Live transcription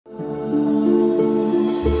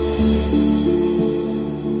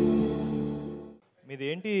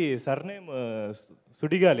Surname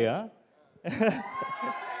సుడిగాలియా?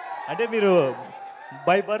 అంటే మీరు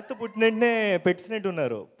by birth పుట్టినట్టునే పెట్టినట్టు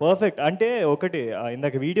ఉన్నారు. పర్ఫెక్ట్. అంటే ఒకటి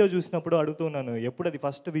ఇందాక వీడియో చూసినప్పుడు అడుగుతున్నాను, ఎప్పుడు అది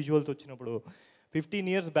ఫస్ట్ విజువల్స్ వచ్చినప్పుడు 15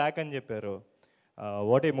 years బ్యాక్ అని చెప్పారు.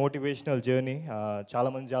 What a motivational journey.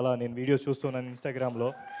 చాలా నేను వీడియోస్ చూస్తున్నాను ఇన్స్టాగ్రామ్లో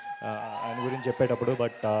ఆయన గురించి చెప్పేటప్పుడు.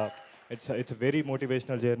 But it's very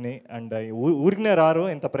motivational journey. And ఊరికనే రారు,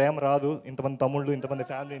 ఇంత ప్రేమ రాదు, ఇంతమంది తమ్ముళ్ళు, ఇంతమంది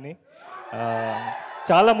ఫ్యామిలీని.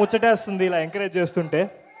 చాలా ముచ్చటేస్తుంది ఇలా ఎంకరేజ్ చేస్తుంటే.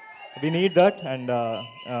 We need that. And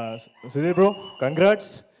Sudheer bro, congrats.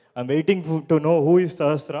 I'm waiting to know who is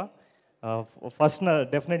Sahasra. First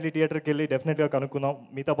definitely థియేటర్కి వెళ్ళి డెఫినెట్గా కనుక్కుందాం,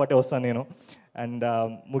 మీతో పాటే వస్తాను నేను. అండ్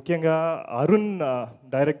ముఖ్యంగా అరుణ్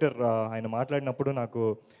డైరెక్టర్ ఆయన మాట్లాడినప్పుడు నాకు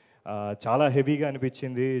చాలా హెవీగా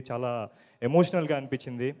అనిపించింది, చాలా ఎమోషనల్గా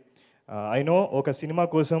అనిపించింది. ఐ నో ఒక సినిమా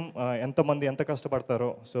కోసం ఎంతమంది ఎంత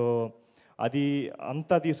కష్టపడతారో. సో అది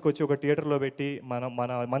అంతా తీసుకొచ్చి ఒక థియేటర్లో పెట్టి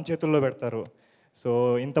మన చేతుల్లో పెడతారు. సో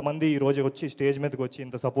ఇంతమంది ఈరోజు వచ్చి స్టేజ్ మీదకి వచ్చి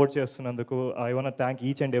ఇంత సపోర్ట్ చేస్తున్నందుకు I want thank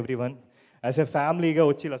each and every one. As a ఫ్యామిలీగా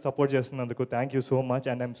వచ్చి ఇలా సపోర్ట్ చేస్తున్నందుకు thank you so much.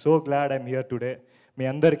 And I'm so glad I'm here today. మీ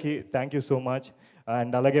అందరికీ thank you so much.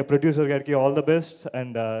 And అలాగే ప్రొడ్యూసర్ గారికి all the best.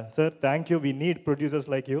 And sir thank you. We need producers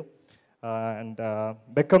like you. And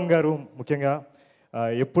Beckham గారు ముఖ్యంగా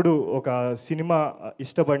ఎప్పుడు ఒక cinema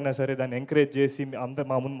ఇష్టపడినా సరే దాన్ని encourage చేసి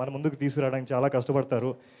మన ముందుకు తీసుకురావడానికి చాలా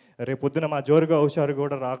కష్టపడతారు. రేపొద్దున మా జోరుగా హుషారు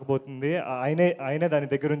కూడా రాకపోతుంది, ఆయనే దాని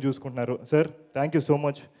దగ్గర చూసుకుంటున్నారు. Sir thank you so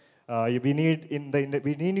much. we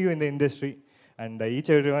need you in the industry. And each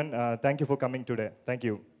everyone, thank you for coming today. Thank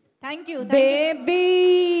you baby.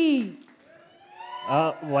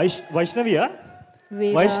 Vaishnaviya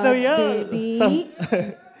baby.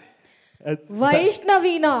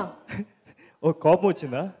 Vaishnavina. ఓ కోపం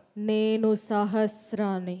వచ్చిందా? నేను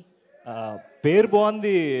సహస్రాని. పేరు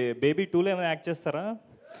బాగుంది. బేబీ 2లో ఏమైనా యాక్ట్ చేస్తారా?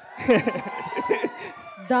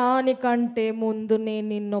 దానికంటే ముందు నేను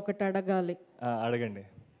నిన్నొకటి అడగాలి. అడగండి.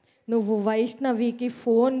 నువ్వు వైష్ణవికి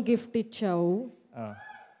ఫోన్ గిఫ్ట్ ఇచ్చావు,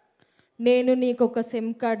 నేను నీకు ఒక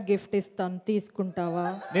సిమ్ కార్డ్ గిఫ్ట్ ఇస్తాను, తీసుకుంటావా?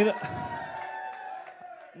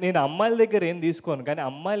 నేను అమ్మాయిల దగ్గర ఏం తీసుకోను, కానీ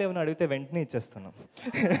అమ్మాయిలు ఏమైనా అడిగితే వెంటనే ఇచ్చేస్తాను.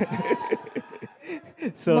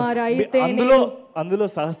 సో అందులో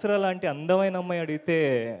సహస్ర లాంటి అందమైన అమ్మాయి అడిగితే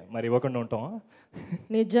మరి ఇవ్వకుండా ఉంటావా?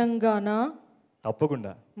 నిజంగానా?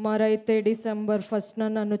 తప్పకుండా. మరైతే December 1st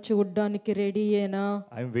నన్ను చూడ్డానికి రెడీయేనా?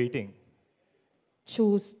 I'm waiting.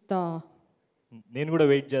 చూస్తా. నేను కూడా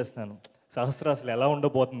వెయిట్ చేస్తాను సహస్ర అసలు ఎలా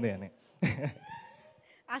ఉండబోతుంది అని.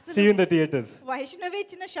 అసలు in the theaters. వైష్ణవి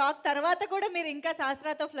ఇచ్చిన షాక్ తర్వాత కూడా మీరు ఇంకా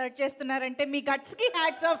సహస్రతో ఫ్లర్ట్ చేస్తున్నారంటే మీ గట్స్ కి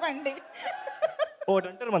హ్యాట్స్ ఆఫ్ అండి. ఒకటి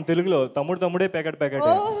అంటారు మన తెలుగులో, తమ్ముడే ప్యాకెట్.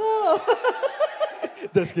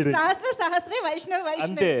 సహస్రే వైష్ణవి.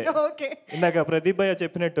 అంతే. ఓకే. ఇందాక ప్రదీప్ భయ్య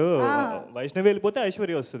చెప్పినట్టు వైష్ణవి వెళ్ళిపోతే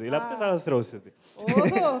ఐశ్వర్య వస్తుంది, లేకపోతే సహస్ర వస్తుంది.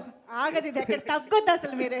 ఆగది ఎక్కడ తగ్గొద్దు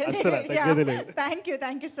అసలు మీరే. తగ్గదు లేదు. Thank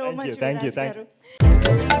you so much. Thank you.